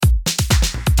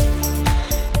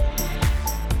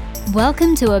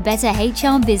Welcome to A Better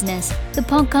HR Business, the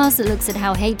podcast that looks at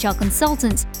how HR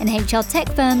consultants and HR tech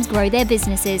firms grow their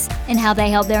businesses and how they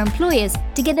help their employers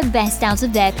to get the best out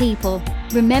of their people.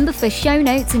 Remember, for show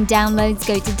notes and downloads,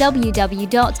 go to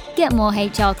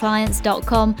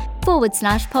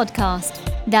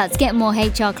www.getmorehrclients.com/podcast. That's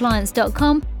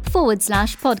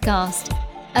getmorehrclients.com/podcast.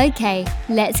 Okay,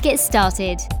 let's get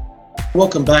started.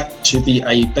 Welcome back to the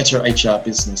A Better HR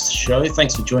Business show.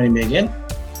 Thanks for joining me again.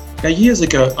 Now, years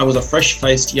ago, I was a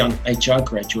fresh-faced young HR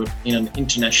graduate in an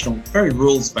international, very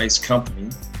rules-based company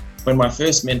when my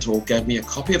first mentor gave me a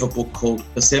copy of a book called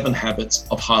The 7 Habits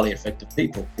of Highly Effective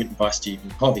People, written by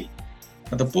FranklinCovey.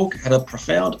 Now, the book had a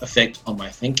profound effect on my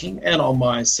thinking and on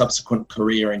my subsequent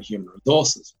career in human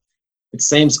resources. It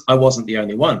seems I wasn't the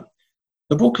only one.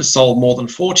 The book has sold more than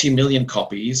 40 million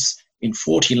copies in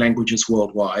 40 languages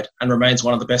worldwide and remains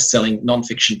one of the best-selling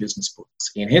non-fiction business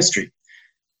books in history.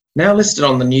 Now listed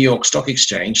on the New York Stock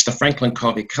Exchange, the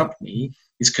FranklinCovey Company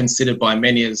is considered by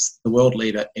many as the world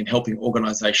leader in helping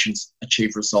organisations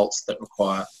achieve results that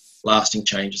require lasting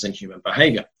changes in human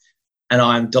behaviour. And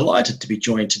I'm delighted to be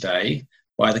joined today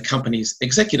by the company's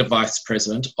Executive Vice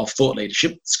President of Thought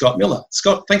Leadership, Scott Miller.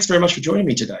 Scott, thanks very much for joining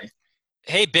me today.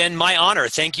 Hey, Ben, my honor.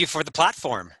 Thank you for the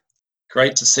platform.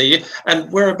 Great to see you.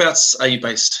 And whereabouts are you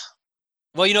based?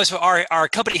 Well, so our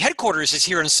company headquarters is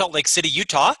here in Salt Lake City,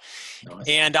 Utah. Nice.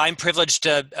 And I'm privileged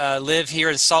to live here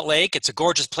in Salt Lake. It's a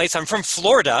gorgeous place. I'm from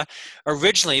Florida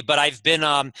originally, but I've been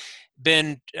all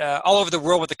over the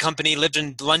world with the company, lived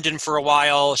in London for a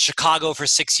while, Chicago for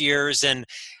 6 years, and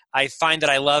I find that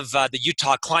I love the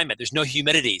Utah climate. There's no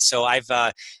humidity. So I've,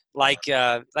 like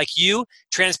you,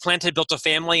 transplanted, built a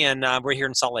family, and we're here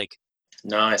in Salt Lake.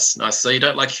 Nice. So you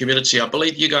don't like humidity. I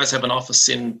believe you guys have an office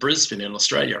in Brisbane in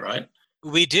Australia, right?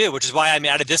 We do, which is why I'm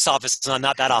out of this office and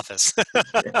not that office.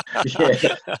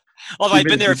 Yeah. Although I've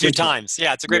been there a few times.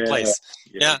 Yeah, it's a great place.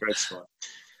 Yeah, great spot.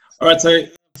 All right, so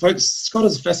folks, Scott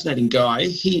is a fascinating guy.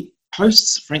 He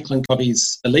hosts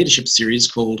FranklinCovey's leadership series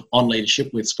called On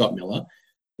Leadership with Scott Miller,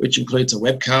 which includes a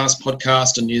webcast,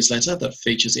 podcast, and newsletter that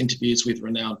features interviews with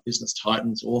renowned business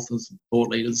titans, authors, and thought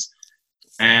leaders.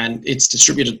 And it's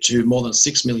distributed to more than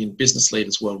 6 million business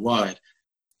leaders worldwide.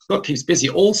 Scott keeps busy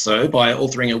also by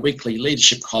authoring a weekly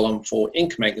leadership column for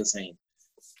Inc. magazine.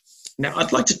 Now,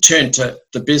 I'd like to turn to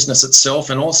the business itself,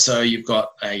 and also you've got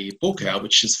a book out,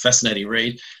 which is a fascinating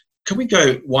read. Can we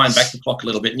wind back the clock a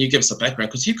little bit and you give us a background?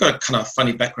 Because you've got a kind of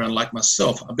funny background like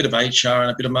myself, a bit of HR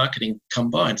and a bit of marketing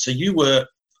combined. So you were,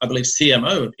 I believe,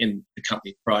 CMO in the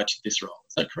company prior to this role.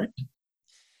 Is that correct?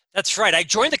 That's right. I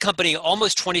joined the company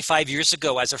almost 25 years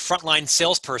ago as a frontline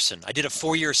salesperson. I did a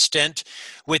 4-year stint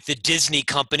with the Disney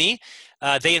company.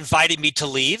 They invited me to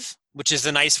leave, which is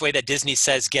a nice way that Disney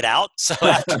says get out. So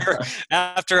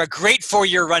after a great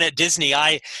 4-year run at Disney,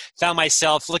 I found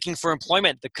myself looking for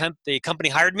employment. The company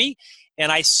hired me, and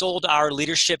I sold our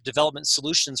leadership development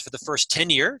solutions for the first 10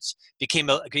 years, became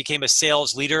a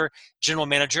sales leader, general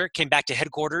manager, came back to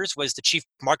headquarters, was the chief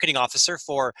marketing officer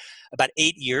for about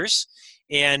 8 years.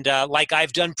 And like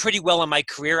I've done pretty well in my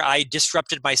career, I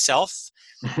disrupted myself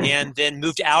and then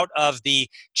moved out of the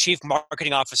chief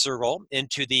marketing officer role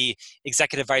into the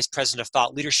executive vice president of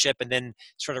thought leadership, and then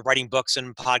started writing books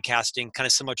and podcasting, kind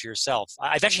of similar to yourself.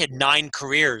 I've actually had 9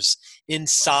 careers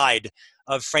inside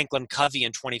of FranklinCovey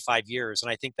in 25 years, and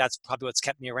I think that's probably what's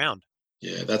kept me around.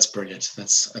 Yeah, that's brilliant.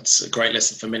 That's a great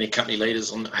lesson for many company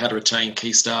leaders on how to retain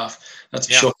key staff. That's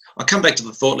for Yeah. sure. I'll come back to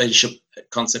the thought leadership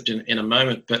concept in a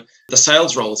moment, but the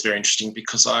sales role is very interesting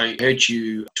because I heard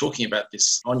you talking about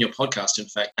this on your podcast, in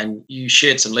fact, and you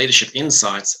shared some leadership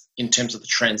insights in terms of the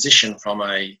transition from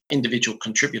a individual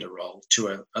contributor role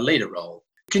to a leader role.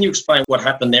 Can you explain what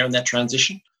happened there in that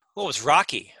transition? Well, it was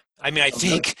rocky. I mean, I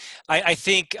think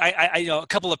a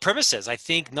couple of premises. I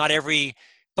think not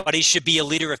everybody should be a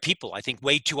leader of people. I think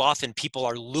way too often people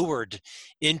are lured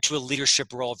into a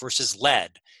leadership role versus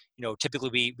led.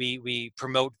 Typically we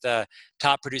promote the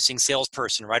top producing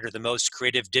salesperson, right, or the most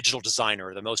creative digital designer,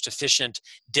 or the most efficient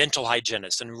dental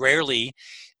hygienist, and rarely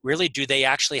do they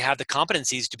actually have the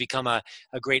competencies to become a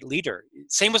great leader.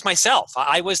 Same with myself.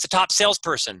 I was the top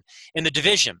salesperson in the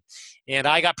division, and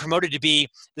I got promoted to be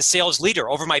the sales leader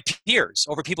over my peers,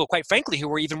 over people, quite frankly, who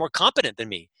were even more competent than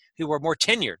me, who were more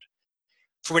tenured.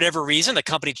 For whatever reason, the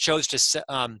company chose to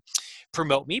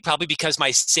promote me, probably because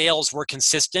my sales were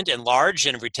consistent and large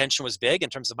and retention was big in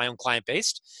terms of my own client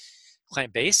base.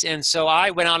 And so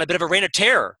I went on a bit of a reign of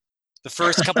terror the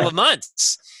first couple of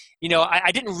months.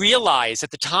 I didn't realize at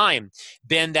the time,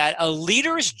 Ben, that a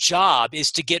leader's job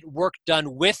is to get work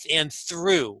done with and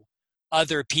through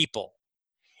other people.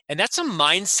 And that's a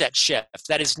mindset shift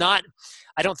that is not,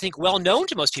 I don't think, well known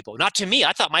to most people. Not to me.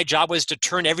 I thought my job was to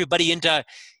turn everybody into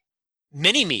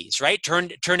mini-me's, right?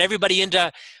 Turn everybody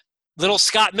into little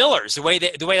Scott Millers, the way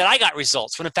that I got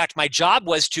results. When in fact, my job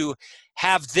was to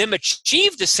have them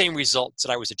achieve the same results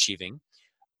that I was achieving,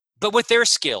 but with their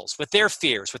skills, with their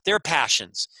fears, with their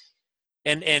passions,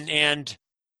 and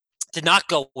did not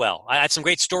go well. I had some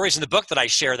great stories in the book that I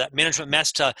share, that management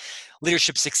mess to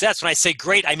leadership success. When I say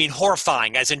great, I mean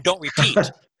horrifying, as in don't repeat,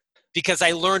 because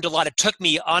I learned a lot. It took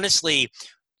me, honestly,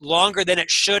 longer than it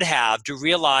should have to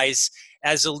realize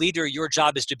as a leader, your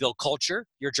job is to build culture.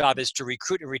 Your job is to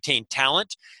recruit and retain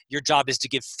talent. Your job is to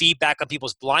give feedback on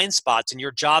people's blind spots. And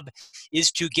your job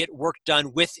is to get work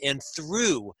done with and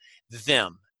through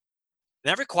them.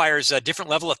 And that requires a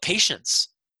different level of patience.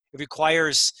 It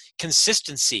requires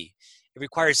consistency. It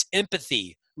requires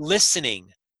empathy,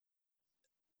 listening.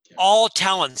 All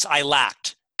talents I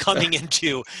lacked coming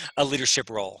into a leadership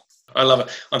role. I love it.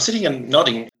 I'm sitting and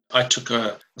nodding. I took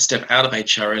a step out of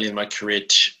HR early in my career,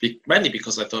 mainly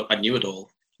because I thought I knew it all.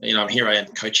 I'm here I am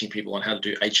coaching people on how to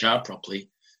do HR properly.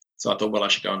 So I thought, well, I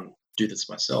should go and do this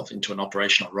myself into an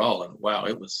operational role. And wow,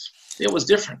 it was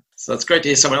different. So it's great to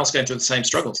hear someone else going through the same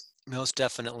struggles. Most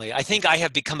definitely. I think I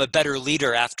have become a better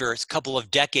leader after a couple of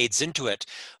decades into it.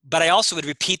 But I also would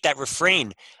repeat that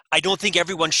refrain. I don't think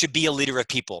everyone should be a leader of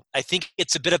people. I think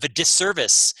it's a bit of a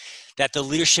disservice that the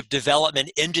leadership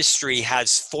development industry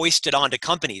has foisted onto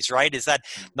companies, right? Is that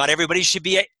not everybody should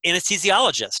be an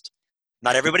anesthesiologist.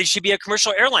 Not everybody should be a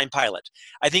commercial airline pilot.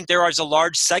 I think there is a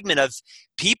large segment of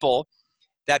people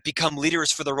that become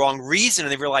leaders for the wrong reason,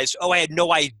 and they realize, oh, I had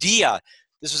no idea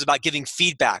this was about giving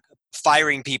feedback,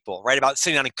 firing people, right? About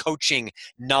sitting down and coaching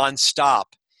nonstop.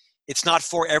 It's not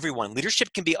for everyone.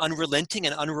 Leadership can be unrelenting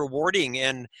and unrewarding,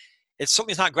 and it's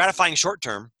certainly not gratifying short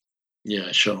term.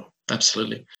 Yeah, sure.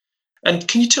 Absolutely. And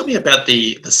can you tell me about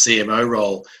the CMO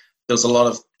role? There was a lot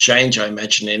of change, I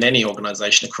imagine, in any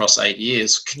organization across 8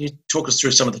 years. Can you talk us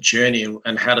through some of the journey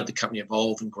and how did the company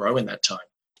evolve and grow in that time?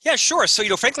 Yeah, sure. So,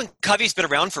 FranklinCovey's been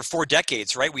around for 4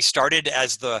 decades, right? We started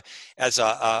as the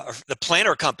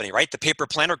planner company, right? The paper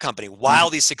planner company,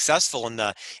 wildly successful in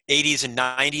the 80s and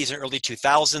 90s and early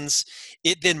 2000s.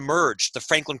 It then merged. The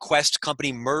Franklin Quest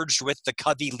company merged with the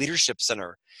Covey Leadership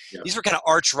Center. Yeah. These were kind of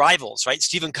arch rivals, right?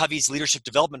 Stephen Covey's leadership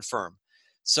development firm.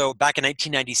 So back in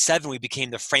 1997, we became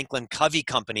the FranklinCovey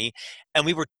company, and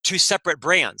we were 2 separate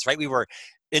brands, right? We were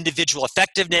individual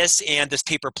effectiveness and this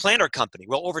paper planner company.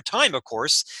 Well, over time, of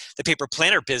course, the paper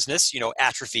planner business,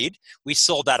 atrophied. We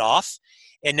sold that off.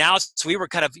 And now, so we were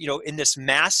kind of, in this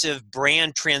massive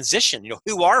brand transition.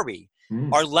 Who are we?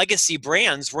 Our legacy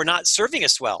brands were not serving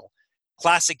us well.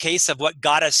 Classic case of what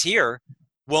got us here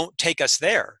won't take us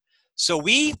there. So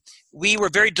we were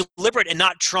very deliberate in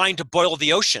not trying to boil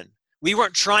the ocean. We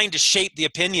weren't trying to shape the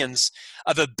opinions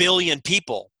of 1 billion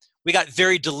people. We got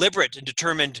very deliberate and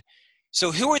determined,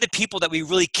 so who are the people that we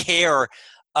really care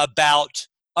about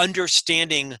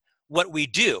understanding what we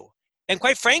do? And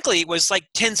quite frankly, it was like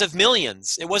tens of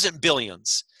millions. It wasn't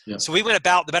billions. Yeah. So we went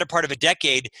about the better part of a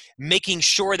decade making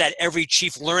sure that every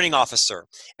chief learning officer,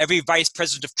 every vice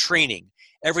president of training,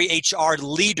 every HR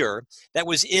leader that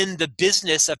was in the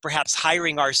business of perhaps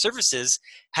hiring our services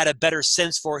had a better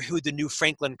sense for who the new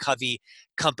FranklinCovey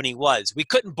company was. We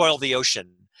couldn't boil the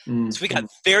ocean. So we got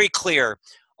very clear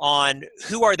on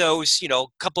who are those,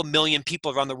 couple million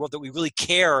people around the world that we really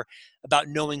care about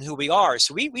knowing who we are.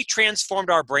 So we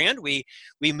transformed our brand. We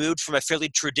moved from a fairly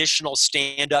traditional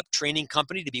stand-up training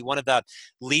company to be one of the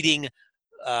leading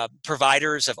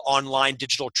providers of online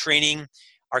digital training.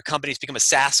 Our company's become a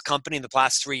SaaS company in the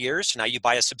past 3 years. So now you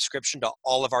buy a subscription to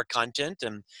all of our content.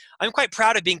 And I'm quite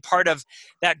proud of being part of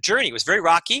that journey. It was very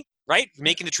rocky, right?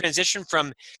 Making the transition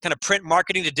from kind of print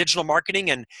marketing to digital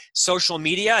marketing and social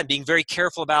media, and being very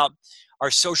careful about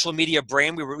our social media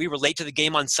brand. We were late to the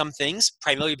game on some things,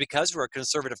 primarily because we're a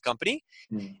conservative company,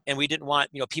 and we didn't want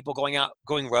people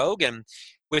going rogue. And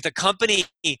with a company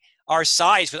our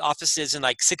size, with offices in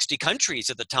like 60 countries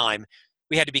at the time,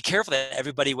 we had to be careful that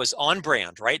everybody was on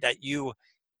brand, right? That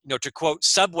to quote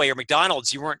Subway or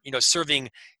McDonald's, you weren't serving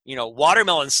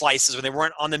watermelon slices when they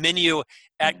weren't on the menu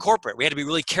at corporate. We had to be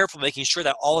really careful making sure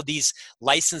that all of these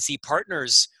licensee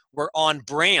partners were on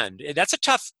brand. That's a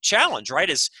tough challenge, right?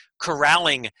 Is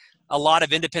corralling a lot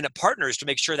of independent partners to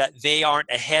make sure that they aren't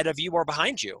ahead of you or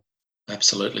behind you.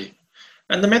 Absolutely.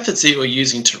 And the methods that you were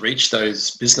using to reach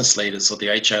those business leaders or the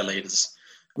HR leaders,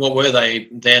 what were they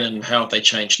then and how have they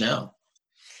changed now?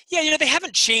 Yeah, they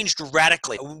haven't changed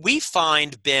radically. We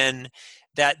find, Ben,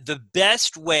 that the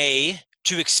best way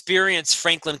to experience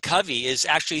FranklinCovey is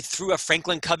actually through a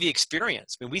FranklinCovey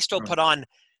experience. I mean, we still put on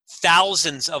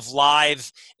thousands of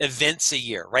live events a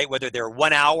year, right? Whether they're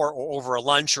 1 hour or over a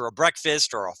lunch or a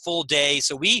breakfast or a full day.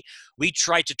 So we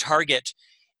try to target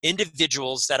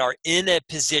individuals that are in a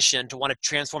position to want to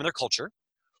transform their culture,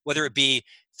 whether it be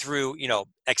through,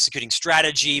 executing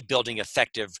strategy, building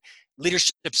effective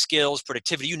leadership skills,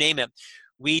 productivity, you name it.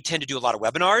 We tend to do a lot of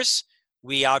webinars.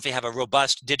 We obviously have a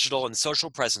robust digital and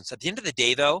social presence. At the end of the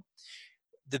day, though,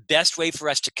 the best way for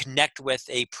us to connect with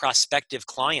a prospective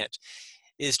client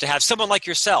is to have someone like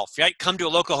yourself, right? Come to a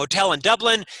local hotel in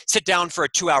Dublin, sit down for a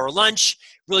 2-hour lunch,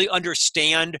 really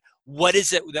understand what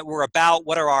is it that we're about,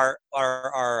 what are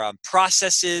our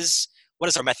processes, what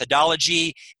is our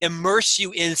methodology, immerse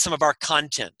you in some of our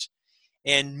content.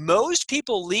 And most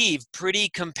people leave pretty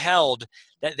compelled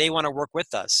that they want to work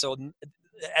with us. So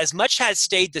as much has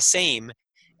stayed the same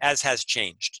as has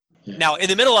changed. Yeah. Now, in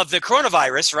the middle of the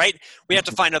coronavirus, right, we have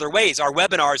to find other ways. Our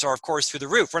webinars are, of course, through the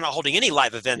roof. We're not holding any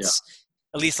live events,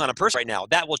 at least on a person right now.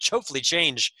 That will hopefully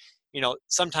change,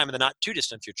 sometime in the not too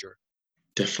distant future.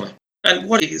 Definitely. And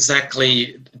what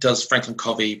exactly does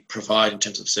FranklinCovey provide in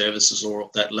terms of services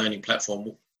or that learning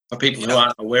platform for people who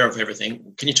aren't aware of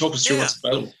everything? Can you talk us through what's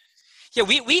available? Yeah,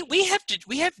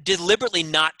 we have deliberately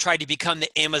not tried to become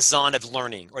the Amazon of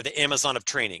learning or the Amazon of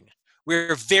training.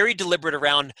 We're very deliberate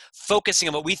around focusing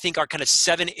on what we think are kind of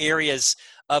 7 areas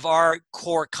of our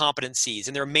core competencies,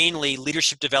 and they're mainly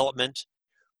leadership development,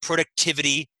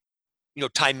 productivity,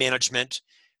 time management,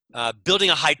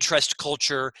 building a high trust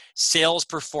culture, sales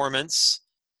performance,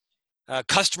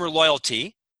 customer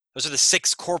loyalty. Those are the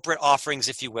 6 corporate offerings,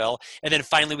 if you will. And then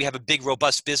finally, we have a big,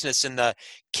 robust business in the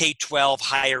K-12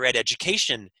 higher ed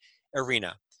education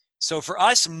arena. So for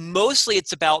us, mostly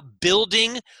it's about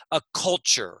building a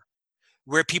culture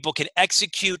where people can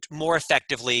execute more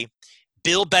effectively,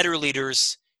 build better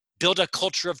leaders, build a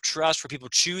culture of trust where people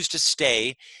choose to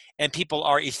stay, and people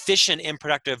are efficient and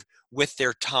productive with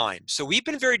their time. So we've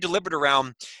been very deliberate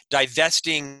around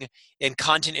divesting in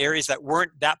content areas that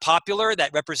weren't that popular,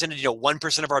 that represented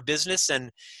 1% of our business.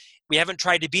 And we haven't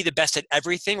tried to be the best at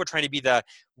everything. We're trying to be the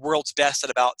world's best at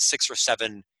about 6 or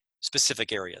 7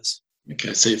 specific areas.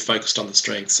 Okay, so you've focused on the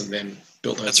strengths and then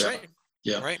built those That's out. right.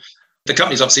 Yeah. Right. The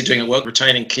company's obviously doing a work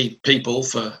retaining key people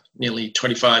for nearly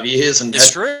 25 years. And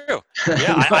it's true.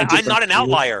 Yeah, I'm not an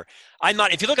outlier. I'm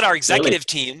not. If you look at our executive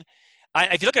team,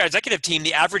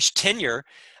 the average tenure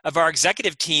of our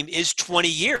executive team is 20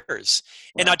 years.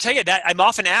 Wow. And I'll tell you that I'm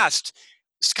often asked,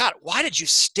 Scott, why did you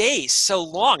stay so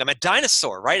long? I'm a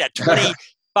dinosaur, right? At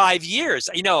 25 years.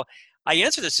 I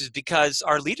answer this is because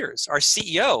our leaders, our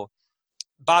CEO,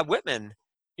 Bob Whitman,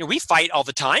 we fight all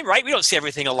the time, right? We don't see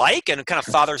everything alike and kind of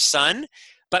father-son,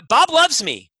 but Bob loves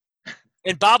me.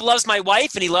 And Bob loves my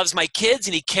wife and he loves my kids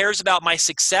and he cares about my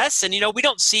success. And, we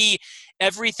don't see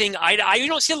everything eye to eye. We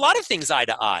don't see a lot of things eye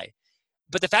to eye.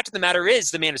 But the fact of the matter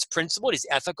is the man is principled, he's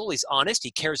ethical, he's honest,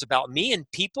 he cares about me, and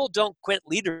people don't quit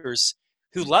leaders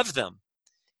who love them.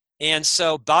 And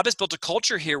so Bob has built a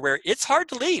culture here where it's hard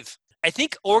to leave. I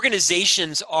think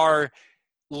organizations are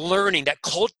learning that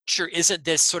culture isn't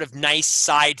this sort of nice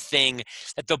side thing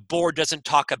that the board doesn't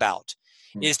talk about.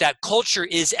 Is that culture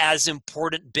is as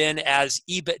important, Ben, as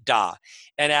EBITDA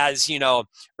and as,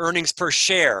 earnings per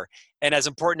share and as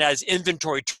important as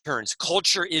inventory turns.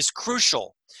 Culture is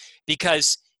crucial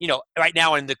because, right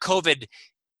now in the COVID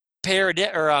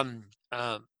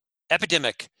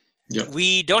epidemic,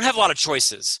 we don't have a lot of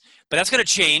choices, but that's going to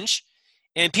change.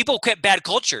 And people quit bad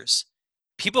cultures.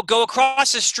 People go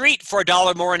across the street for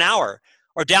 $1 more an hour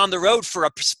or down the road for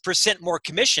a % more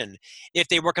commission if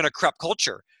they work in a corrupt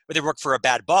culture or they work for a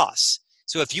bad boss.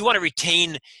 So if you want to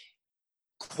retain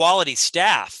quality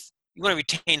staff, you want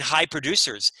to retain high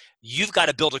producers, you've got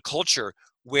to build a culture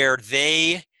where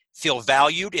they feel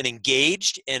valued and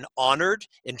engaged and honored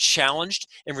and challenged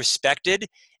and respected.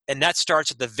 And that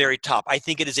starts at the very top. I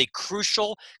think it is a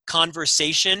crucial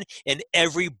conversation in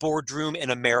every boardroom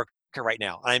in America right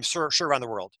now. I'm sure around the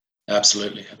world.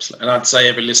 Absolutely. And I'd say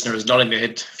every listener is nodding their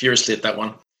head furiously at that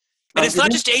one. And it's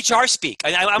not just HR speak.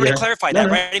 I'm going to clarify that,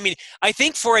 right? I mean, I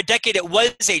think for a decade it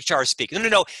was HR speak.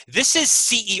 No. This is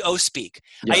CEO speak.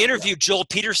 I interviewed Joel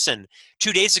Peterson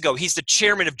 2 days ago. He's the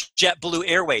chairman of JetBlue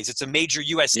Airways. It's a major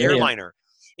U.S. airliner.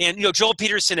 And, Joel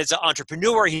Peterson is an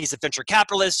entrepreneur. He's a venture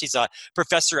capitalist. He's a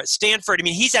professor at Stanford. I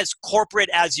mean, he's as corporate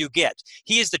as you get.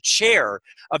 He is the chair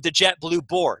of the JetBlue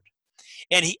board.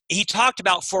 And he talked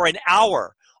about for an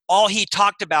hour, all he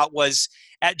talked about was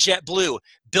at JetBlue,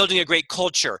 building a great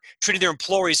culture, treating their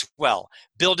employees well,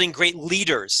 building great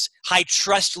leaders, high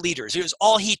trust leaders. It was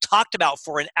all he talked about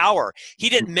for an hour. He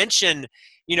didn't mention,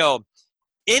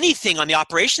 anything on the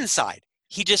operations side.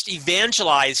 He just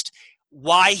evangelized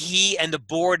why he and the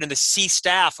board and the C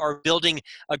staff are building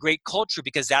a great culture,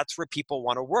 because that's where people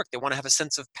want to work. They want to have a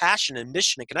sense of passion and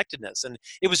mission and connectedness. And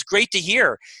it was great to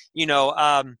hear,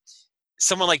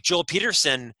 someone like Joel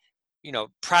Peterson,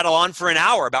 prattle on for an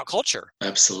hour about culture.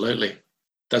 Absolutely.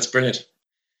 That's brilliant.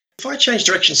 If I change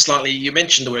direction slightly, you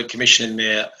mentioned the word commission in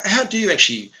there. How do you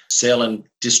actually sell and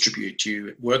distribute? Do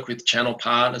you work with channel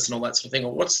partners and all that sort of thing?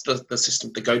 Or what's the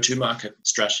system, the go-to market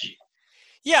strategy?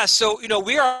 Yeah, so,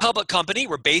 we are a public company.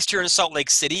 We're based here in Salt Lake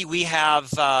City. We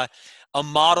have a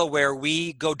model where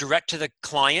we go direct to the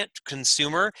client,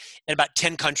 consumer, in about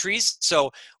 10 countries.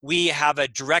 So we have a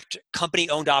direct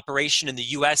company-owned operation in the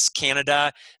US,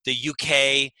 Canada, the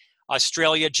UK,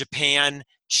 Australia, Japan,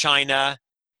 China,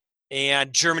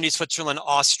 and Germany, Switzerland,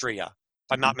 Austria,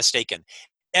 if I'm not mistaken.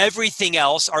 Everything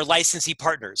else are licensee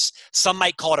partners. Some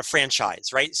might call it a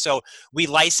franchise, right? So we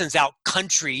license out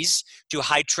countries to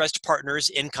high trust partners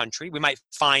in country. We might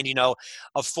find,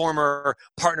 a former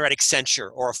partner at Accenture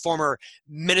or a former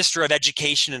minister of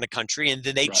education in a country, and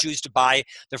then they choose to buy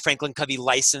the FranklinCovey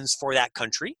license for that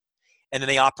country, and then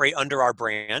they operate under our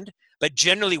brand. But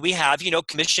generally we have,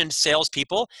 commissioned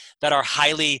salespeople that are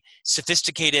highly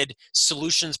sophisticated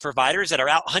solutions providers that are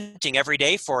out hunting every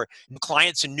day for new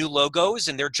clients and new logos.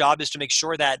 And their job is to make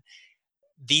sure that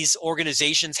these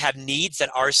organizations have needs that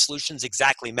our solutions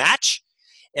exactly match.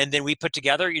 And then we put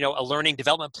together, a learning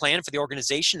development plan for the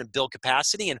organization and build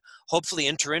capacity and hopefully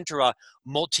enter into a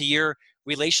multi-year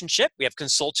relationship. We have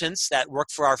consultants that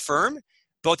work for our firm,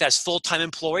 both as full-time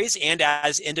employees and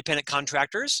as independent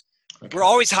contractors. Okay. We're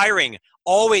always hiring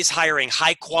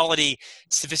high quality,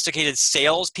 sophisticated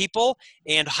salespeople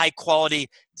and high quality,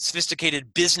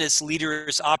 sophisticated business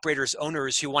leaders, operators,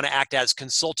 owners who want to act as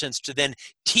consultants to then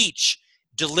teach,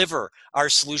 deliver our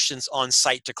solutions on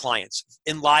site to clients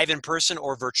in person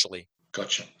or virtually.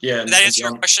 Gotcha. Yeah. Did that answer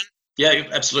your question? Yeah,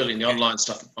 absolutely. And the online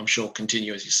stuff, I'm sure,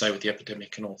 continue, as you say, with the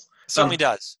epidemic and all. Certainly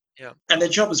does. Yeah. And their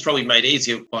job is probably made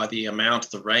easier by the amount,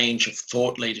 the range of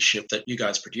thought leadership that you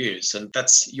guys produce. And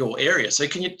that's your area. So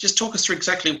can you just talk us through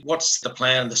exactly what's the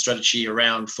plan, the strategy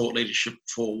around thought leadership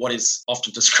for what is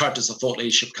often described as a thought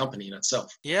leadership company in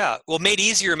itself? Yeah. Well, made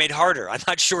easier, made harder. I'm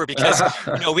not sure because,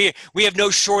 we have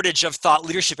no shortage of thought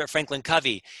leadership at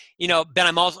FranklinCovey. Ben,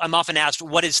 I'm often asked,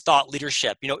 what is thought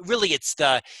leadership? Really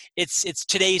it's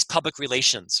today's public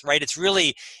relations, right? It's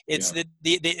really,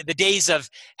 the days of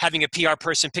having a PR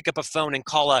person pick up a phone and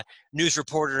call a news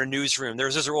reporter in a newsroom.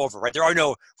 Those are over, right? There are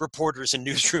no reporters in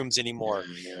newsrooms anymore.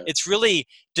 Yeah. It's really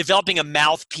developing a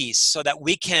mouthpiece so that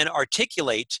we can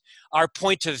articulate our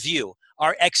point of view,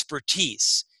 our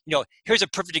expertise. Here's a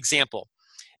perfect example.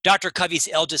 Dr. Covey's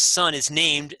eldest son is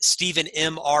named Stephen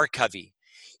M.R. Covey.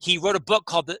 He wrote a book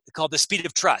called The Speed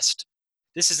of Trust.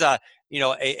 This is a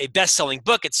best-selling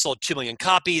book. It's sold 2 million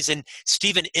copies, and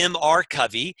Stephen M.R.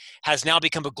 Covey has now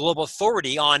become a global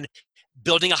authority on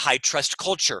building a high-trust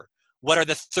culture. What are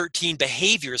the 13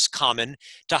 behaviors common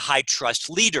to high-trust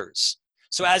leaders?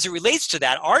 So as it relates to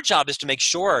that, our job is to make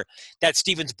sure that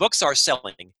Stephen's books are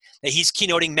selling, that he's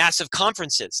keynoting massive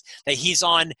conferences, that he's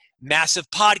on massive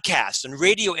podcasts and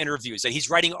radio interviews, that he's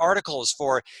writing articles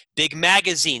for big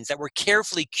magazines, that we're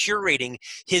carefully curating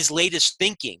his latest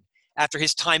thinking after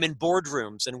his time in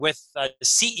boardrooms and with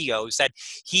CEOs, that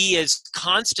he is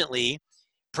constantly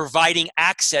providing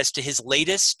access to his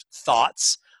latest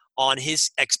thoughts on his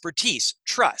expertise,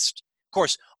 trust. Of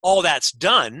course, all that's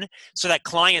done so that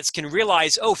clients can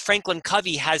realize,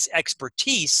 FranklinCovey has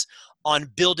expertise on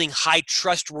building high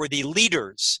trustworthy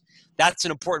leaders. That's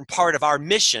an important part of our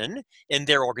mission in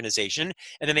their organization.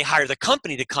 And then they hire the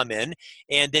company to come in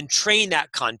and then train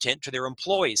that content to their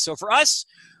employees. So for us,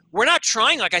 we're not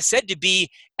trying, like I said, to be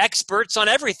experts on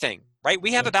everything, right?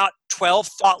 We have about 12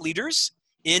 thought leaders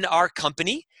in our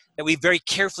company that we very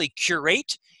carefully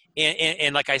curate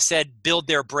and like I said, build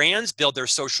their brands, build their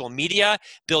social media,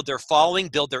 build their following,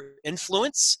 build their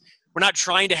influence. We're not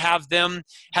trying to have them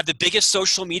have the biggest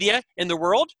social media in the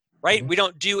world, right? Mm-hmm. We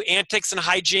don't do antics and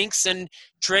hijinks and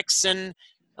tricks and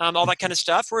all that kind of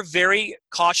stuff. We're very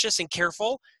cautious and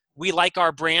careful. We like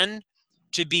our brand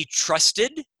to be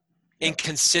trusted and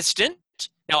consistent.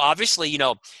 Now, obviously,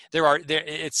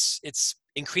 it's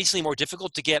increasingly more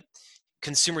difficult to get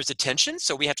consumers' attention.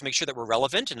 So we have to make sure that we're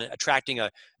relevant and attracting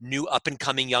a new up and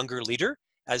coming younger leader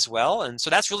as well. And so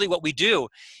that's really what we do,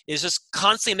 is just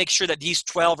constantly make sure that these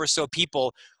 12 or so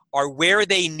people are where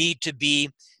they need to be,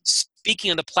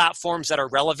 speaking on the platforms that are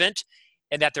relevant,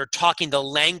 and that they're talking the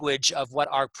language of what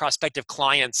our prospective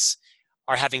clients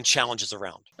are having challenges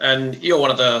around. And you're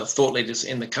one of the thought leaders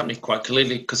in the company quite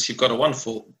clearly, because you've got a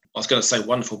wonderful I was going to say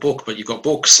wonderful book, but you've got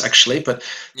books actually, but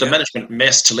The Management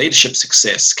Mess to Leadership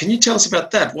Success. Can you tell us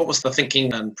about that? What was the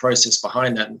thinking and process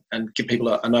behind that, and give people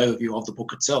an overview of the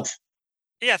book itself?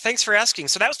 Yeah, thanks for asking.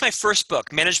 So that was my first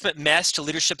book, Management Mess to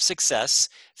Leadership Success,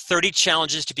 30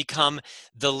 Challenges to Become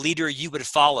the Leader You Would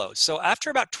Follow. So after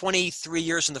about 23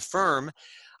 years in the firm,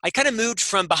 I kind of moved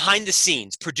from behind the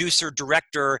scenes, producer,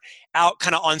 director, out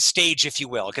kind of on stage, if you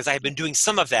will, because I had been doing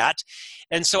some of that.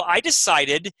 And so I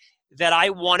decided that I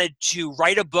wanted to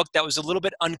write a book that was a little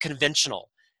bit unconventional.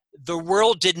 The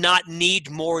world did not need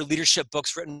more leadership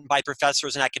books written by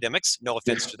professors and academics, no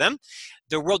offense to them.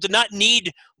 The world did not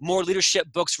need more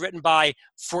leadership books written by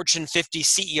Fortune 50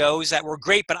 CEOs that were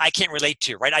great, but I can't relate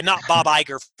to, right? I'm not Bob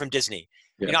Iger from Disney.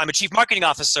 You know, I'm a chief marketing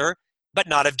officer, but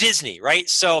not of Disney, right?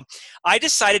 So I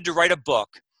decided to write a book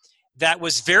that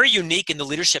was very unique in the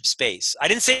leadership space. I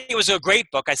didn't say it was a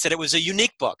great book. I said it was a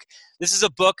unique book. This is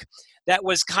a book that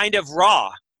was kind of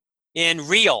raw and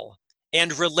real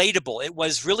and relatable. It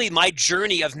was really my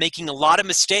journey of making a lot of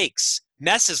mistakes,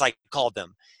 messes I called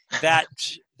them, that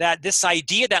this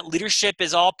idea that leadership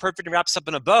is all perfect and wraps up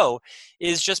in a bow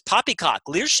is just poppycock.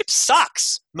 Leadership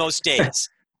sucks most days.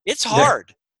 It's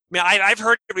hard. I mean, I've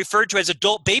heard it referred to as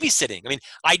adult babysitting. I mean,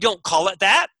 I don't call it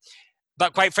that,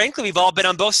 but quite frankly, we've all been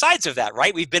on both sides of that,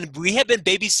 right? We have been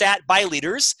babysat by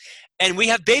leaders, and we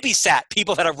have babysat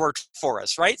people that have worked for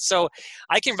us, right? So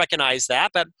I can recognize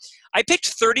that, but I picked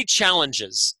 30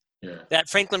 challenges that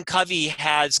FranklinCovey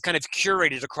has kind of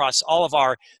curated across all of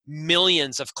our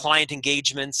millions of client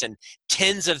engagements and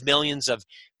tens of millions of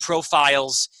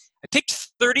profiles. I picked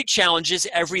 30 challenges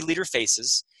every leader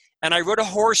faces. And I wrote a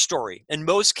horror story in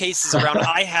most cases around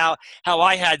how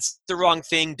I had the wrong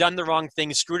thing, done the wrong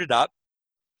thing, screwed it up.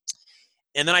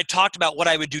 And then I talked about what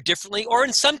I would do differently, or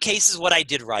in some cases, what I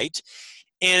did right.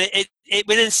 And it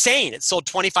went insane. It sold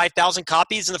 25,000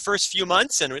 copies in the first few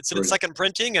months, and it's in its second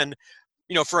printing. And,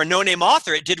 you know, for a no-name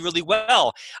author, it did really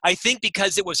well. I think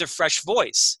because it was a fresh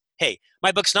voice. Hey,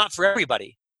 my book's not for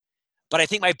everybody, but I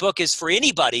think my book is for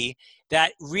anybody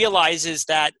that realizes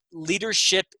that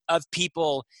leadership of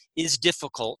people is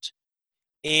difficult,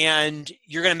 and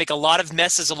you're going to make a lot of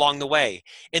messes along the way.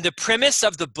 And the premise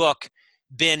of the book,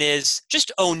 Ben, is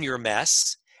just own your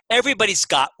mess. Everybody's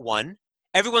got one.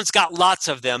 Everyone's got lots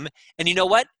of them. And you know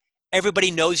what?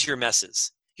 Everybody knows your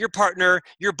messes. Your partner,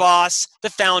 your boss, the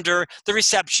founder, the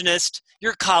receptionist,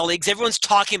 your colleagues, everyone's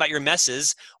talking about your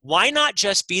messes. Why not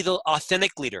just be the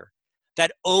authentic leader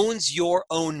that owns your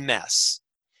own mess?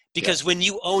 Because when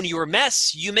you own your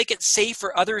mess, you make it safe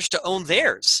for others to own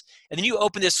theirs. And then you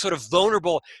open this sort of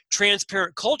vulnerable,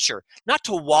 transparent culture, not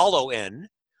to wallow in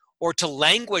or to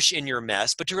languish in your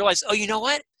mess, but to realize, oh, you know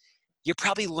what? You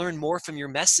probably learn more from your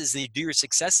messes than you do your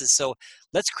successes. So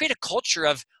let's create a culture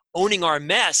of owning our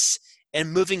mess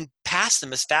and moving past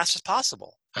them as fast as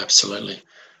possible. Absolutely.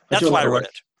 That's why I wrote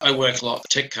it. I work a lot with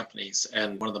tech companies,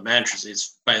 and one of the mantras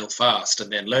is fail fast and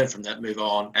then learn from that, move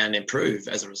on and improve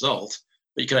as a result.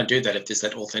 But you can't do that if there's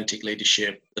that authentic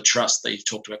leadership, the trust that you've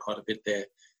talked about quite a bit there.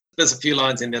 There's a few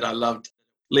lines in that I loved.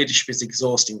 Leadership is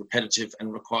exhausting, repetitive,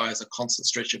 and requires a constant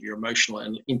stretch of your emotional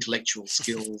and intellectual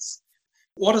skills.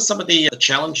 What are some of the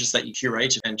challenges that you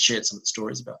curated and shared some of the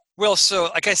stories about? Well, so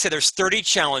like I said, there's 30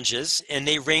 challenges, and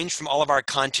they range from all of our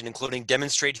content, including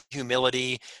demonstrate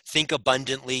humility, think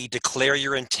abundantly, declare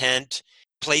your intent,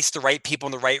 place the right people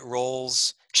in the right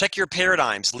roles, check your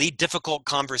paradigms, lead difficult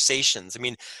conversations. I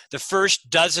mean, the first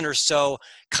dozen or so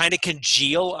kind of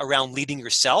congeal around leading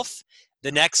yourself.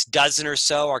 The next dozen or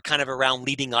so are kind of around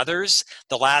leading others.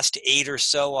 The last 8 or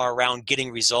so are around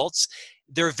getting results.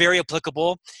 They're very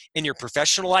applicable in your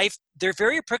professional life. They're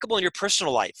very applicable in your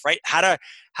personal life, right? How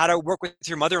to work with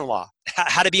your mother-in-law,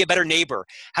 how to be a better neighbor,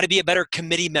 how to be a better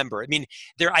committee member. I mean,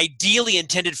 they're ideally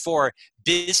intended for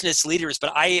business leaders,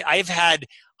 but I've had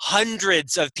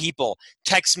hundreds of people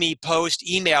text me, post,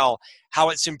 email how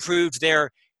it's improved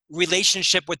their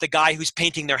relationship with the guy who's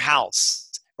painting their house,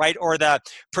 right? Or the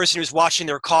person who's washing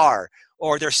their car,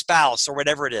 or their spouse, or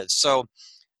whatever it is. So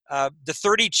the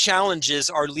 30 challenges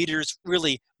our leaders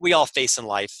we all face in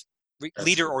life,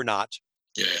 leader or not.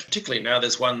 Yeah, particularly now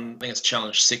there's one, I think it's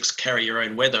challenge 6, carry your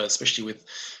own weather, especially with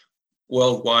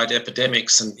worldwide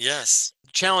epidemics. And yes,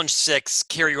 challenge 6,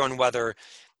 carry your own weather.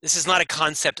 This is not a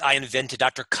concept I invented.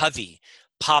 Dr. Covey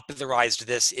popularized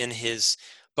this in his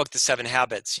book, The 7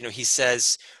 Habits. You know, he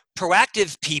says,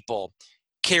 proactive people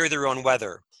carry their own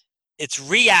weather. It's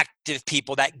reactive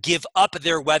people that give up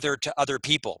their weather to other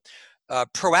people.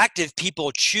 Proactive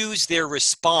people choose their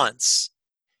response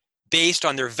based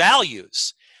on their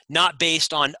values, not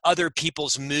based on other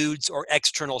people's moods or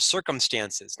external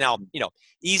circumstances. Now,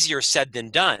 easier said than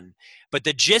done, but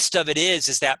the gist of it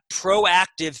is that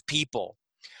proactive people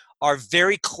are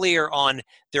very clear on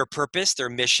their purpose, their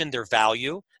mission, their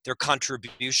value, their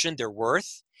contribution, their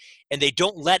worth, and they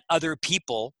don't let other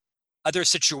people, other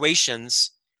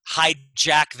situations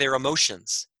hijack their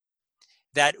emotions.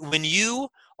 That when you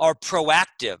are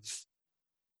proactive,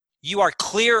 you are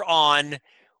clear on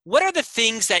what are the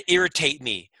things that irritate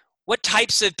me? What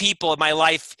types of people in my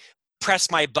life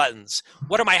press my buttons?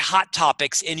 What are my hot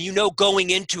topics? And going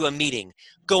into a meeting,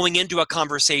 going into a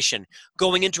conversation,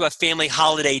 going into a family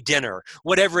holiday dinner,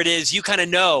 whatever it is, you kind of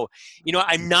know,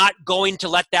 I'm not going to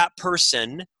let that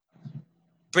person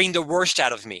bring the worst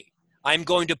out of me. I'm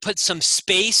going to put some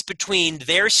space between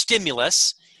their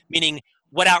stimulus, meaning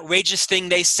what outrageous thing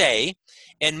they say,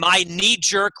 and my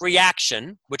knee-jerk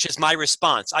reaction, which is my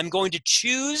response. I'm going to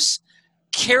choose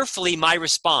carefully my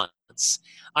response.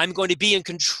 I'm going to be in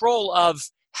control of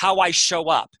how I show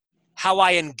up, how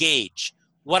I engage,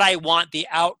 what I want the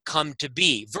outcome to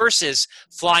be, versus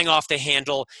flying off the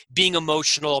handle, being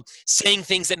emotional, saying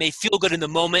things that may feel good in the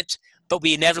moment, but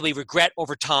we inevitably regret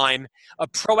over time. A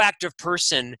proactive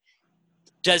person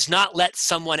does not let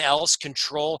someone else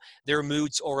control their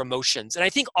moods or emotions. And I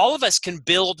think all of us can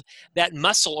build that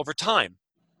muscle over time.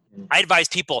 I advise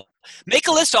people, make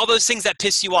a list of all those things that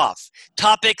piss you off.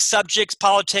 Topics, subjects,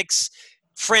 politics,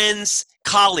 friends,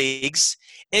 colleagues,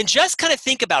 and just kind of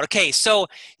think about, okay, so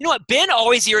you know what? Ben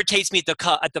always irritates me at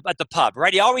the pub,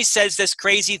 right? He always says this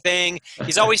crazy thing.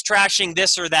 He's always trashing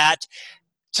this or that.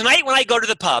 Tonight when I go to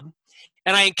the pub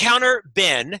and I encounter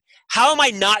Ben, how am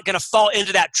I not going to fall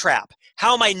into that trap?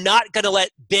 How am I not going to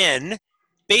let Ben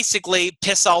basically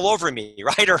piss all over me,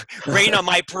 right? Or rain on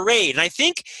my parade? And I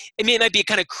think, it might be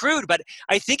kind of crude, but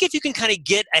I think if you can kind of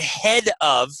get ahead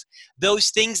of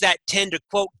those things that tend to,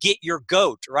 quote, get your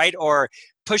goat, right? Or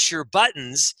push your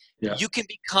buttons, you can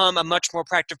become a much more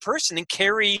proactive person and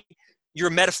carry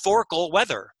your metaphorical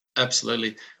weather.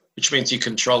 Absolutely. Which means you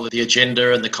control the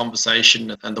agenda and the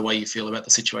conversation and the way you feel about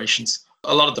the situations.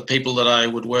 A lot of the people that I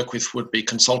would work with would be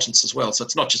consultants as well. So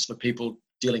it's not just for people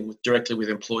dealing directly with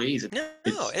employees.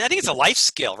 No, and I think it's a life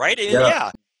skill, right? Yeah.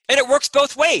 And it works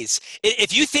both ways.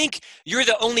 If you think you're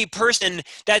the only person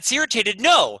that's irritated,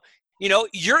 no,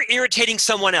 you're irritating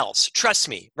someone else. Trust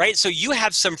me, right? So you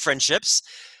have some friendships,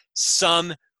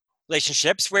 some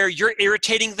relationships where you're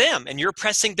irritating them and you're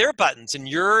pressing their buttons and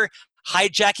you're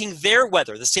hijacking their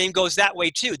weather. The same goes that way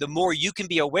too. The more you can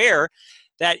be aware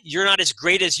that you're not as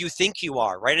great as you think you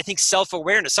are, right? I think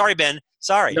self-awareness. Sorry, Ben.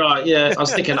 Sorry. No, yeah, I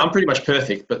was thinking I'm pretty much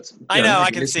perfect, but I know, I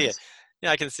can see it.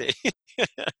 Yeah, I can see.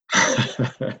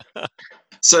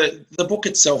 So the book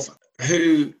itself,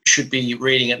 who should be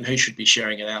reading it and who should be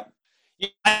sharing it out?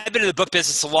 I've been in the book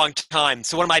business a long time.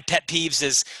 So one of my pet peeves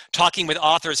is talking with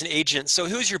authors and agents. So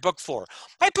who's your book for?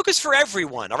 My book is for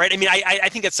everyone, all right? I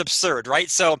think that's absurd,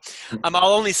 right? So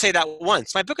I'll only say that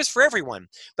once. My book is for everyone.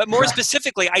 But more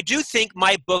specifically, I do think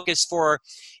my book is for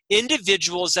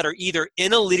individuals that are either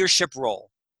in a leadership role,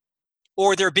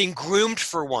 or they're being groomed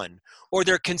for one, or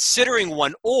they're considering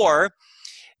one, or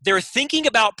they're thinking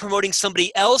about promoting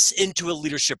somebody else into a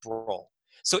leadership role.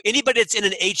 So anybody that's in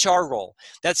an HR role,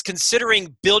 that's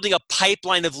considering building a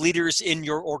pipeline of leaders in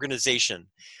your organization,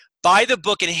 buy the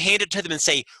book and hand it to them and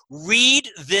say, read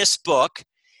this book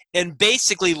and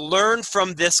basically learn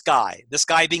from this guy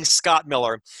being Scott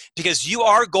Miller, because you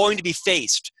are going to be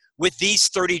faced with these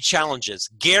 30 challenges,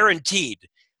 guaranteed.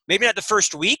 Maybe not the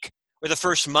first week or the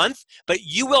first month, but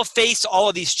you will face all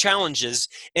of these challenges.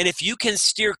 And if you can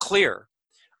steer clear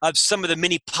of some of the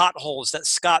many potholes that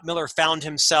Scott Miller found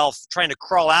himself trying to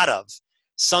crawl out of,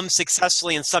 some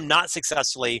successfully and some not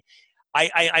successfully,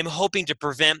 I'm hoping to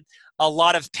prevent a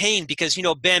lot of pain. Because,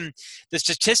 Ben, the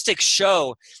statistics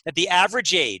show that the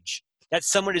average age that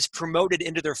someone is promoted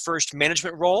into their first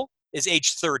management role is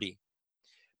age 30.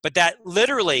 But that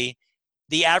literally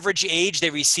the average age they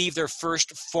receive their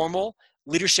first formal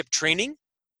leadership training,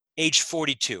 age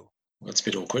 42. That's a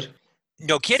bit awkward.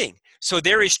 No kidding. So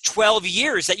there is 12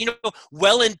 years that,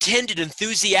 well-intended,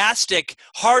 enthusiastic,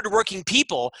 hardworking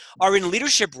people are in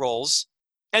leadership roles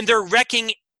and they're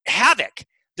wreaking havoc.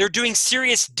 They're doing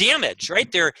serious damage,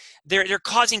 right? They're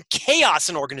causing chaos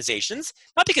in organizations,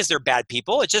 not because they're bad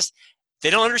people. It's just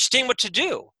they don't understand what to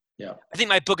do. Yeah. I think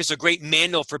my book is a great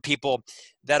manual for people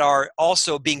that are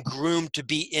also being groomed to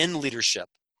be in leadership.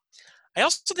 I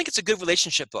also think it's a good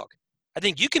relationship book. I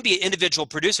think you can be an individual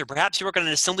producer. Perhaps you work on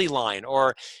an assembly line,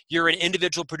 or you're an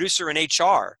individual producer in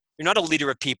HR. You're not a leader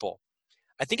of people.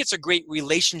 I think it's a great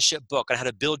relationship book on how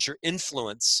to build your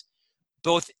influence,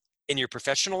 both in your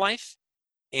professional life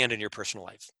and in your personal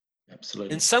life.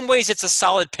 Absolutely. In some ways, it's a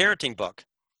solid parenting book.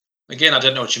 Again, I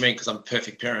don't know what you mean because I'm a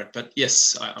perfect parent, but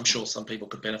yes, I'm sure some people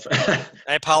could benefit.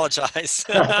 I apologize.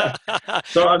 So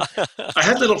I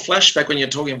had a little flashback when you're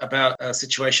talking about a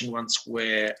situation once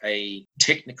where a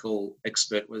technical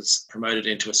expert was promoted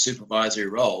into a supervisory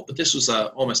role, but this was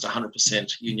almost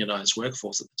 100% unionized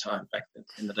workforce at the time, back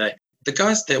in the day. The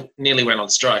guys that nearly went on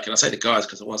strike, and I say the guys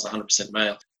because it was 100%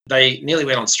 male, they nearly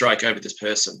went on strike over this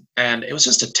person. And it was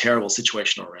just a terrible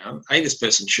situation all around. This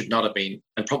person should not have been,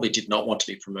 and probably did not want to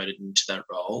be promoted into that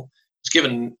role. Was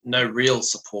given no real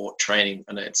support, training,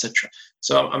 and etc.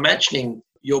 So I'm imagining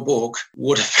your book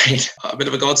would have been a bit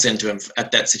of a godsend to him at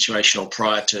that situation or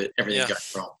prior to everything going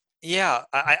wrong. Yeah,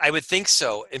 I would think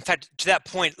so. In fact, to that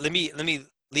point, let me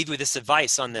leave you with this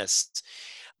advice on this.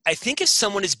 I think if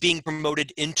someone is being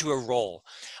promoted into a role,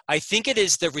 I think it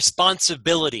is the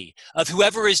responsibility of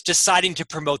whoever is deciding to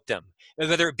promote them,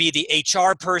 whether it be the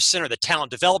HR person or the talent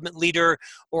development leader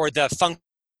or the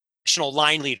functional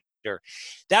line leader.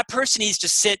 That person needs to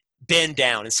sit Ben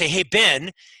down and say, hey,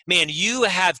 Ben, man, you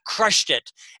have crushed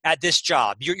it at this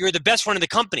job. You're the best one in the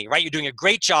company, right? You're doing a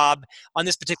great job on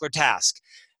this particular task.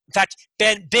 In fact,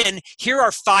 Ben, here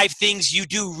are 5 things you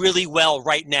do really well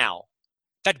right now.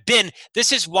 In fact, Ben,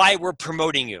 this is why we're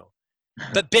promoting you.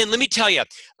 But Ben, let me tell you,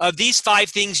 of these 5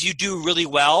 things you do really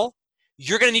well,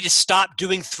 you're going to need to stop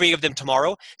doing 3 of them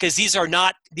tomorrow because these are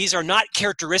not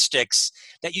characteristics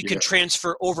that you can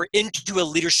transfer over into a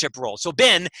leadership role. So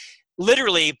Ben,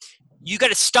 literally, you got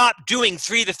to stop doing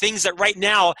 3 of the things that right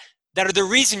now that are the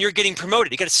reason you're getting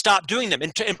promoted. You got to stop doing them.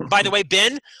 And by the way,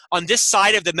 Ben, on this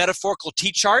side of the metaphorical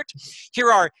T-chart,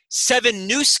 here are 7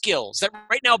 new skills that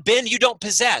right now, Ben, you don't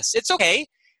possess. It's okay.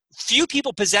 Few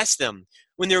people possess them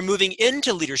when they're moving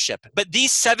into leadership. But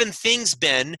these 7 things,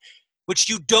 Ben, which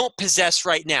you don't possess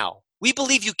right now, we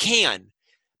believe you can,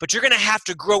 but you're going to have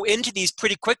to grow into these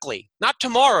pretty quickly. Not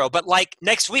tomorrow, but like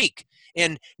next week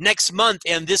and next month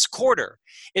and this quarter.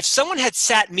 If someone had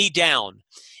sat me down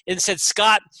and said,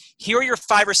 Scott, here are your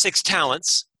 5 or 6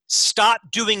 talents. Stop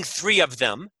doing 3 of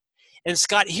them. And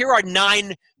Scott, here are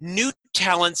 9 new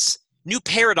talents, new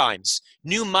paradigms,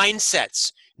 new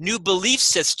mindsets, new belief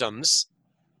systems.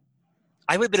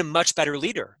 I would have been a much better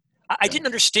leader. I didn't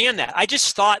understand that. I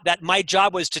just thought that my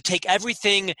job was to take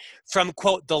everything from,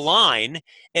 quote, the line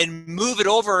and move it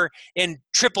over and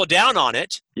triple down on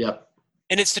it. Yep.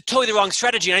 And it's totally the wrong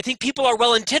strategy. And I think people are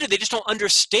well-intended. They just don't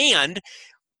understand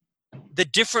the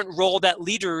different role that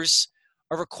leaders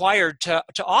are required to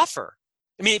offer.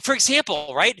 I mean, for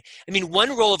example, right? I mean,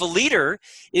 one role of a leader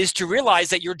is to realize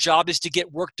that your job is to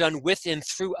get work done with and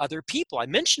through other people. I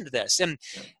mentioned this. And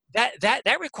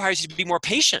that requires you to be more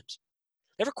patient.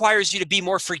 It requires you to be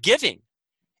more forgiving.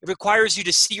 It requires you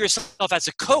to see yourself as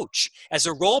a coach, as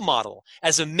a role model,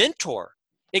 as a mentor.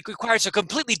 It requires a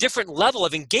completely different level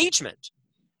of engagement.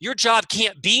 Your job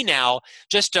can't be now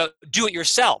just to do it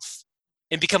yourself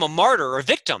and become a martyr or a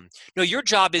victim. No, your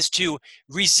job is to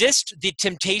resist the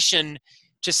temptation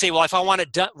to say, well, if I want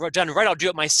it done right, I'll do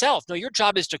it myself. No, your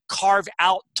job is to carve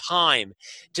out time,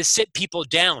 to sit people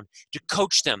down, to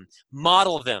coach them,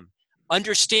 model them,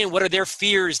 understand what are their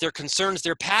fears, their concerns,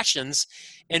 their passions,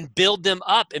 and build them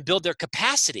up and build their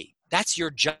capacity. That's your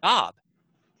job.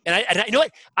 And I you know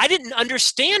what? I didn't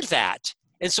understand that.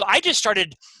 And so I just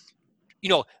started,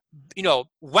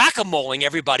 whack-a-moling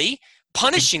everybody,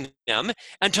 punishing them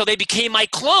until they became my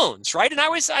clones, right? And I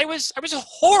was a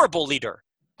horrible leader,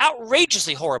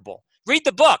 outrageously horrible. Read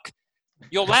the book.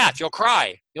 You'll laugh, you'll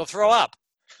cry, you'll throw up.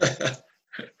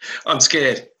 I'm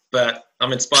scared, but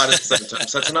I'm inspired at the same time.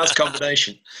 So it's a nice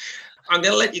combination. I'm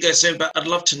going to let you go soon, but I'd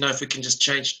love to know if we can just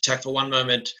change tack for one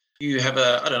moment. You have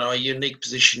a unique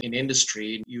position in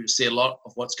industry. You see a lot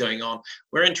of what's going on.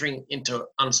 We're entering into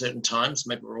uncertain times.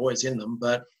 Maybe we're always in them,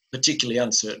 but particularly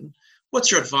uncertain.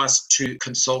 What's your advice to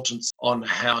consultants on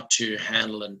how to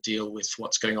handle and deal with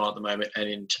what's going on at the moment and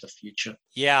into the future?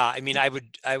 Yeah, I mean, I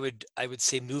would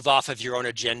say move off of your own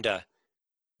agenda.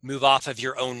 Move off of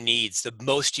your own needs the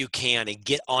most you can and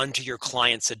get onto your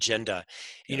client's agenda.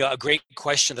 You know, a great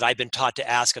question that I've been taught to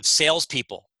ask of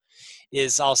salespeople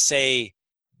is I'll say,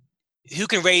 who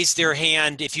can raise their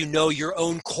hand if you know your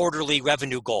own quarterly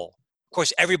revenue goal? Of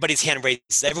course, everybody's hand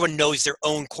raises. Everyone knows their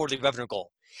own quarterly revenue goal.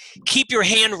 Keep your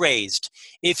hand raised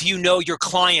if you know your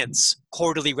client's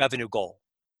quarterly revenue goal.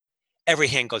 Every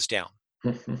hand goes down.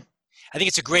 I think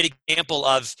it's a great example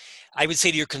of, I would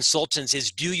say to your consultants,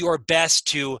 is do your best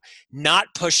to not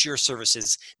push your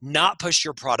services, not push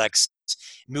your products,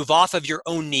 move off of your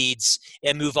own needs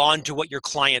and move on to what your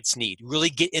clients need. Really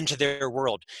get into their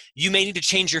world. You may need to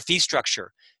change your fee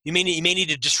structure. You may need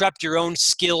to disrupt your own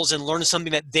skills and learn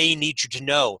something that they need you to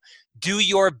know. Do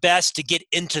your best to get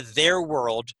into their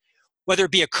world, whether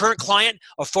it be a current client,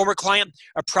 a former client,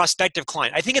 a prospective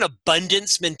client. I think an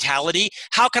abundance mentality,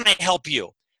 how can I help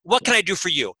you? What can I do for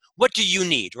you? What do you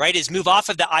need, right? Is move off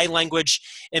of the I language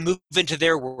and move into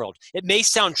their world. It may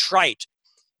sound trite,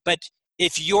 but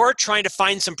if you're trying to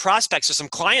find some prospects or some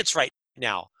clients right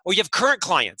now, or you have current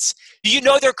clients, do you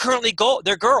know their goal?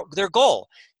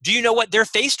 Do you know what they're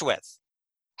faced with?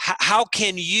 How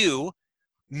can you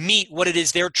meet what it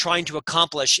is they're trying to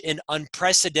accomplish in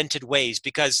unprecedented ways?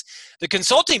 Because the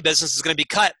consulting business is going to be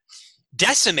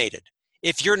decimated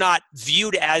if you're not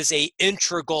viewed as a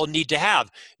integral need to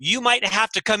have. You might have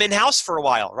to come in-house for a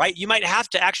while, right? You might have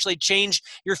to actually change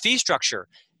your fee structure.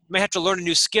 You might have to learn a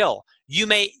new skill. You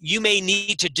may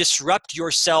need to disrupt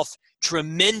yourself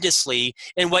tremendously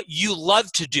in what you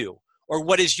love to do or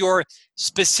what is your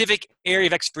specific area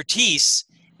of expertise,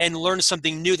 and learn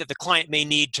something new that the client may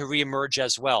need to reemerge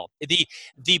as well.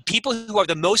 The people who are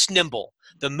the most nimble,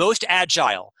 the most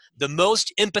agile, the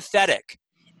most empathetic,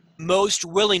 most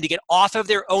willing to get off of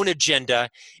their own agenda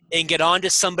and get on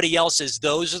to somebody else's,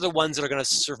 those are the ones that are going to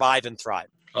survive and thrive.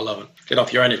 I love it. Get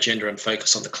off your own agenda and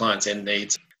focus on the client's end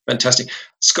needs. Fantastic.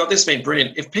 Scott, this has been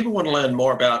brilliant. If people want to learn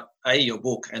more about A, your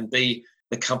book, and B,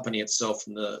 the company itself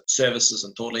and the services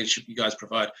and thought leadership you guys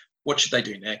provide, what should they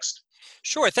do next?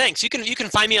 Sure, thanks. You can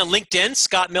find me on LinkedIn,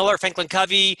 Scott Miller,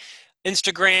 FranklinCovey,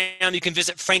 Instagram. You can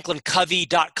visit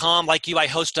FranklinCovey.com. Like you, I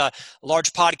host a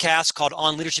large podcast called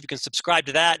On Leadership. You can subscribe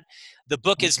to that. The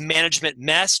book is Management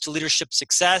Mess to Leadership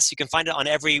Success. You can find it on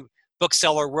every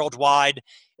bookseller worldwide.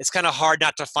 It's kind of hard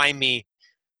not to find me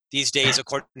these days,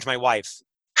 according to my wife.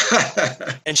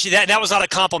 And that was not a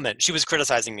compliment. She was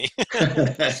criticizing me.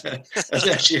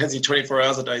 She has you 24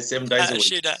 hours a day, 7 days a week.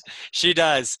 She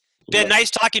does. Ben, nice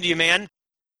talking to you, man.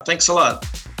 Thanks a lot.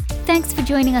 Thanks for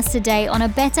joining us today on A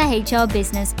Better HR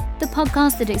Business, the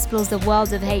podcast that explores the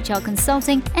world of HR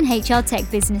consulting and HR tech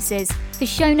businesses. For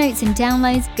show notes and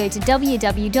downloads, go to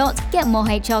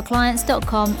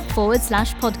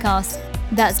www.getmorehrclients.com/podcast.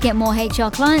 That's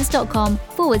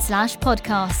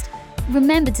getmorehrclients.com/podcast.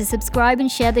 Remember to subscribe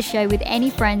and share the show with any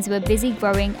friends who are busy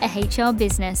growing a HR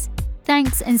business.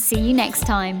 Thanks, and see you next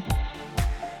time.